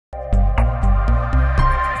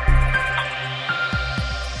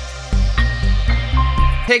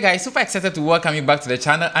Hey guys, super excited to welcome you back to the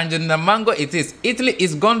channel. Angelina Mango it is. Italy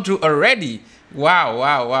is gone through already.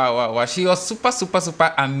 Wow. She was super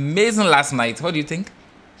amazing last night. What do you think?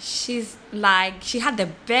 She had the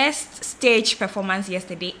best stage performance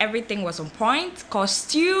yesterday. Everything was on point.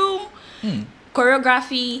 Costume,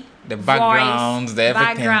 choreography, the backgrounds,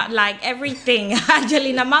 voice, everything.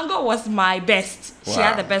 Angelina Mango was my best. She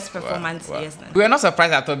had the best performance yesterday. We are not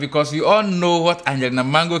surprised at all because we all know what Angelina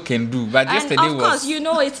Mango can do. But yesterday of course, you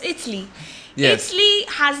know it's Italy. Yes. Italy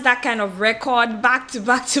has that kind of record back to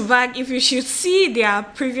back. If you should see their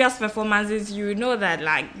previous performances, you know that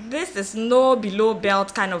this is no below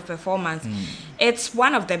belt kind of performance. It's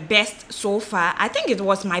one of the best so far. I think it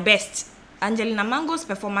was my best. Angelina Mango's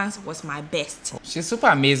performance was my best. She's super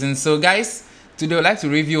amazing. So guys, today I'd like to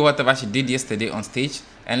review whatever she did yesterday on stage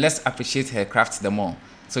and let's appreciate her craft the more.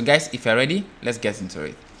 So guys, if you're ready, let's get into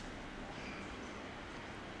it.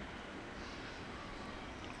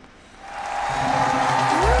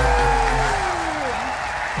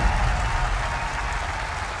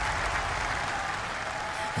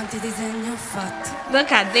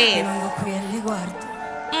 Look at this.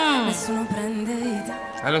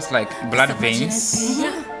 That looks like blood veins,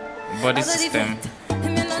 body system,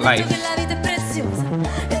 life.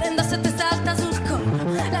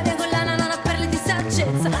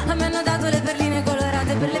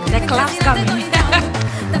 The claps coming.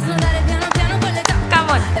 Come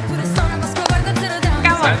on.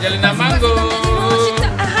 Angelina Mango.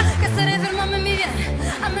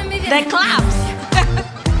 The claps.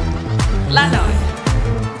 La noia.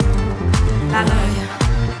 La noia.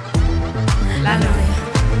 La noia.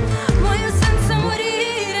 Muoio senza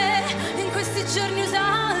morire, in questi giorni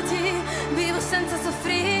usati, vivo senza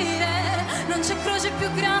soffrire, non c'è croce più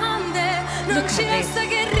grande, non ci resta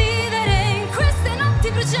che ridere, in queste notti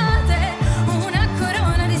bruciate, una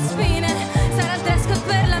corona di spine, sarà il dress code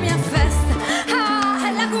per la mia festa, ah,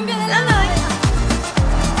 è la cumbia della noia.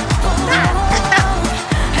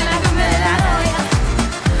 È la cumbia della noia.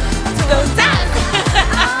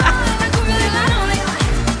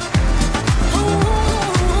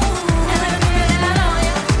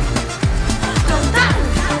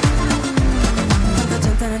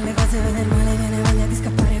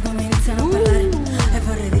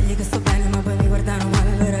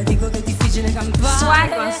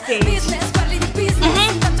 Swag on stage. Business, parli di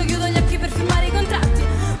business, intanto chiudo gli occhi per firmare i contratti.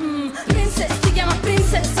 Princess, ti chiama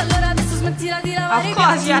princess, allora adesso smettila di lavare. Of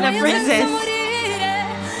course you're the princess. Senza morire,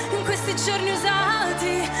 in questi giorni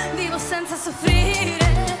usati, vivo senza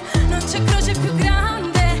soffrire, non c'è croce più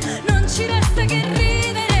grande, non ci resta che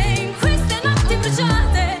ridere, in queste notti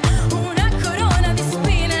bruciate, una corona di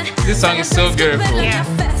spine. This song is so beautiful. Yeah.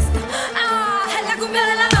 Ah, è la cumbia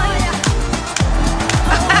della noia.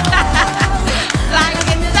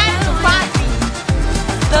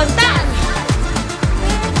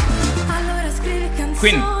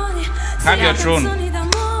 Queen, have your throne. E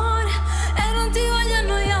non ti voglio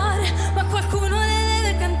annoiare, ma qualcuno le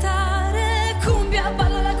deve cantare. Cumbia,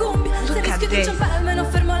 ballo la cumbia. Se rischio di inciampare almeno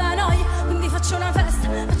fermo la noia. Quindi faccio una festa,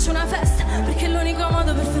 perché è l'unico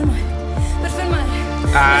modo per fermare.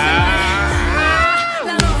 La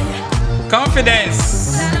noia.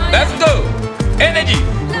 Confidence. Let's go. Energy.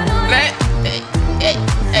 La noia.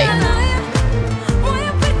 La noia.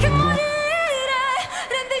 Muoio perché morire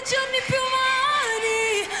rende i giorni più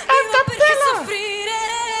umani. Vivo perché soffrire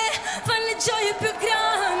fa le gioie più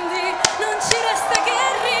grandi. Non ci resta che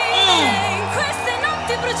ridere in queste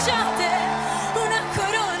notti bruciate. Una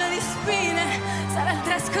corona di spine sarà il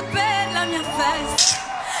dress code per la mia festa.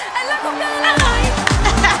 È la cumbia della noia.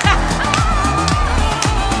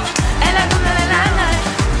 È la cumbia della noia.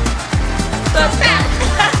 Totale.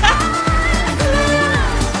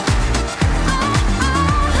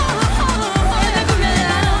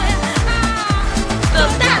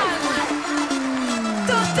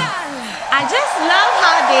 I just love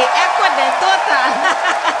how they echo the total.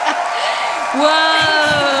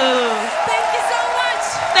 Whoa. Thank you so much.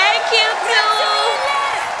 Thank you too.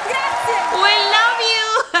 Grazie. We love you.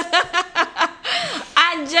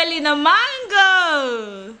 Angelina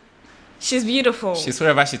Mango. She's beautiful. She's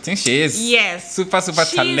wherever she thinks she is. Yes. Super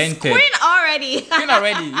She's talented. queen already. Queen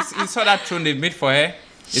already. You saw that throne they made for her.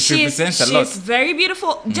 It represents a lot. She's very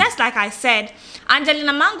beautiful. Just like I said,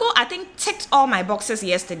 Angelina Mango, I think, ticked all my boxes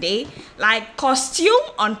yesterday. Like, costume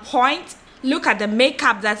on point. Look at the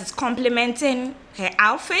makeup that is complementing her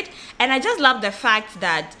outfit. And I just love the fact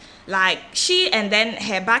that, she and then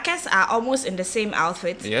her backers are almost in the same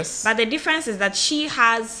outfit. Yes. But the difference is that she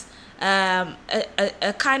has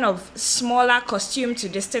a kind of smaller costume to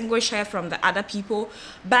distinguish her from the other people.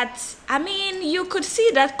 But I mean, you could see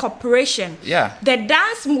that cooperation. Yeah. The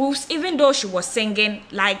dance moves, even though she was singing,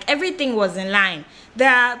 like everything was in line. There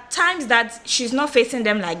are times that she's not facing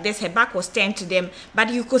them like this, her back was turned to them, but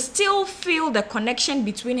you could still feel the connection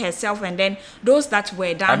between herself and then those that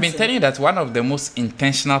were dancing. I've been telling you that one of the most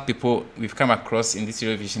intentional people we've come across in this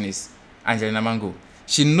Eurovision is Angelina Mango.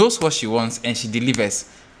 She knows what she wants and she delivers.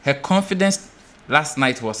 Her confidence last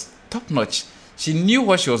night was top notch. She knew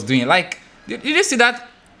what she was doing. Like, did you see that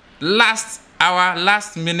last hour,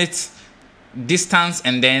 last minute distance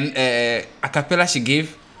and then a cappella she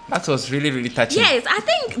gave? That was really, really touching. Yes, I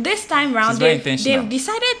think this time round they've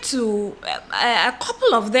decided to, a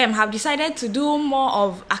couple of them have decided to do more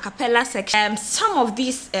of a cappella section. Some of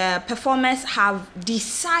these performers have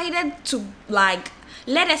decided to like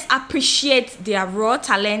let us appreciate their raw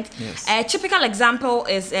talent. Yes. A typical example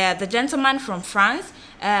is the gentleman from France,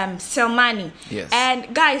 Selmani. Yes.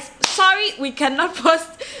 And guys, sorry we cannot post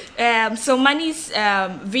Selmani's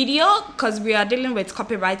video because we are dealing with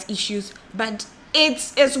copyright issues, but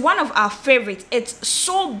it's one of our favorites. It's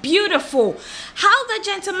so beautiful how the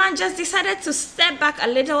gentleman just decided to step back a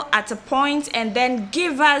little at a point and then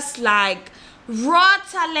give us like raw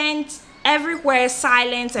talent everywhere,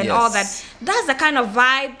 silence and all that. That's the kind of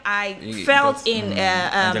vibe I felt in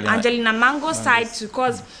Angelina Mango's side too,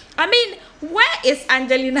 because I mean, where is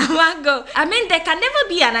Angelina Mango? I mean, there can never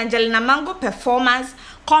be an Angelina Mango performance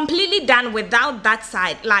completely done without that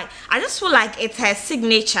side. Like, I just feel like it's her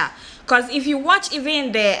signature. Because if you watch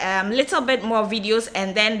even the little bit more videos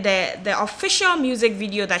and then the official music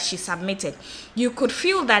video that she submitted, you could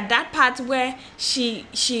feel that part where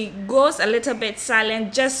she goes a little bit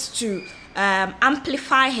silent just to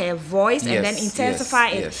amplify her voice and then intensify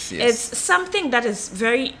it. It's something that is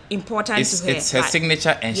very important to her. It's her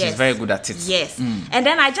signature and she's very good at it. Yes. And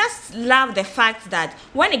then I just love the fact that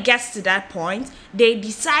when it gets to that point, they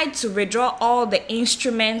decide to withdraw all the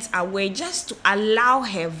instruments away just to allow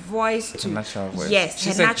her voice to natural voice. Yes,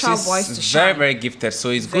 her natural voice to shine. Very, very gifted. So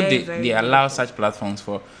it's good they allow such platforms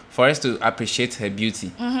for us to appreciate her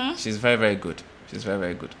beauty. She's very, very good. She's very,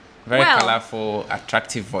 very good. Very colorful,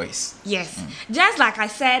 attractive voice. Yes. Just like I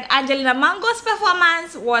said, Angelina Mango's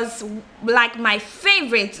performance was like my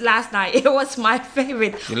favorite last night. It was my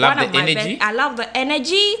favorite. You love the energy? I love the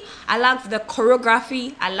energy. I love the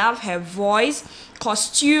choreography. I love her voice,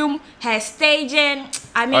 costume, her staging.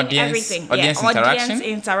 I mean, everything. Audience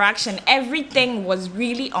interaction. Everything was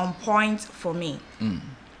really on point for me.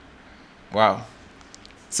 Wow.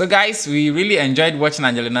 So guys, we really enjoyed watching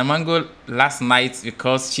Angelina Mango last night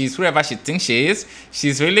because she's whoever she thinks she is.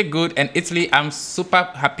 She's really good, and Italy, I'm super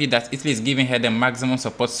happy that Italy is giving her the maximum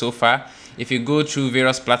support so far. If you go through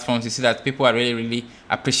various platforms, you see that people are really, really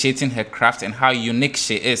appreciating her craft and how unique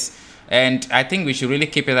she is. And I think we should really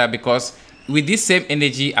keep it up because with this same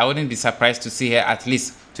energy, I wouldn't be surprised to see her at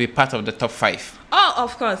least to be part of the top 5. Oh,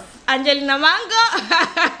 of course. Angelina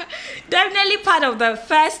Mango, definitely part of the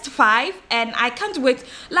first 5. And I can't wait.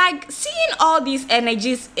 Like, seeing all these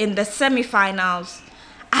energies in the semi-finals,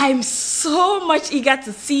 I'm so much eager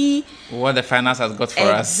to see what the finals has got for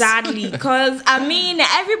us. Exactly. Because, I mean,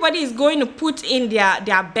 everybody is going to put in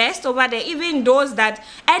their best over there, even those that...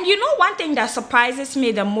 And you know, one thing that surprises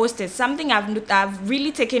me the most is something I've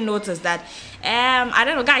really taken notice that... I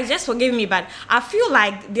don't know, guys, just forgive me, but I feel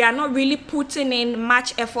like they are not really putting in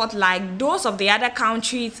much effort like those of the other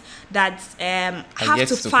countries that have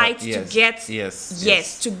to fight to get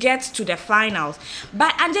to the finals.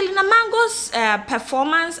 But Angelina Mango's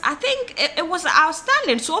performance, I think it was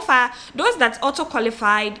outstanding so far. Those that auto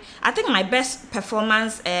qualified, I think my best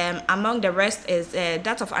performance among the rest is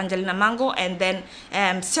that of Angelina Mango and then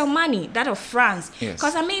Selmani, that of France.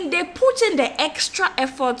 Because I mean, they put in the extra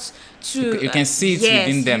efforts to... You can see it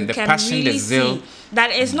within them, the passion, really the zeal. That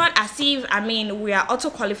it's not as if, I mean, we are auto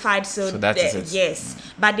qualified, so that is it. Yes,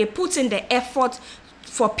 but they put in the effort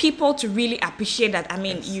for people to really appreciate that. I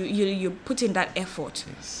mean, you put in that effort.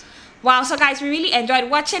 Wow, so guys, we really enjoyed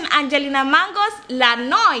watching Angelina Mango's La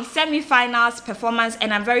Noia semi-finals performance,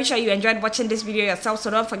 and I'm very sure you enjoyed watching this video yourself, so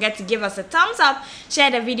don't forget to give us a thumbs up, share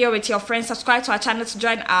the video with your friends, subscribe to our channel to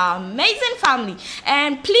join our amazing family,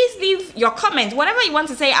 and please leave your comments, whatever you want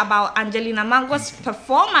to say about Angelina Mango's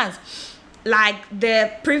performance, like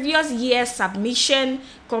the previous year's submission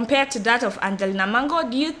compared to that of Angelina Mango.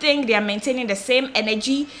 Do you think they are maintaining the same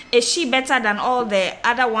energy? Is she better than all the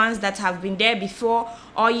other ones that have been there before?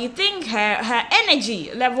 Or you think her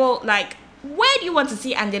energy level, like, where do you want to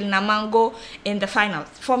see Angelina Mango in the finals?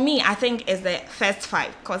 For me, I think it's the first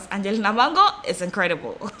 5 because Angelina Mango is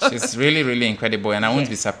incredible. She's really, really incredible, and I won't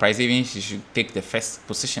be surprised even she should take the first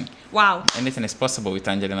position. Wow. Anything is possible with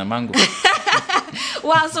Angelina Mango.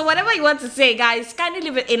 Wow, so whatever you want to say, guys, kindly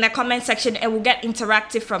leave it in the comment section and we'll get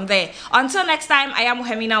interactive from there. Until next time, I am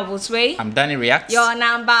Wil Sway. I'm Danny Reacts. Your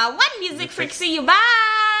number 1 music freak. See you. Bye.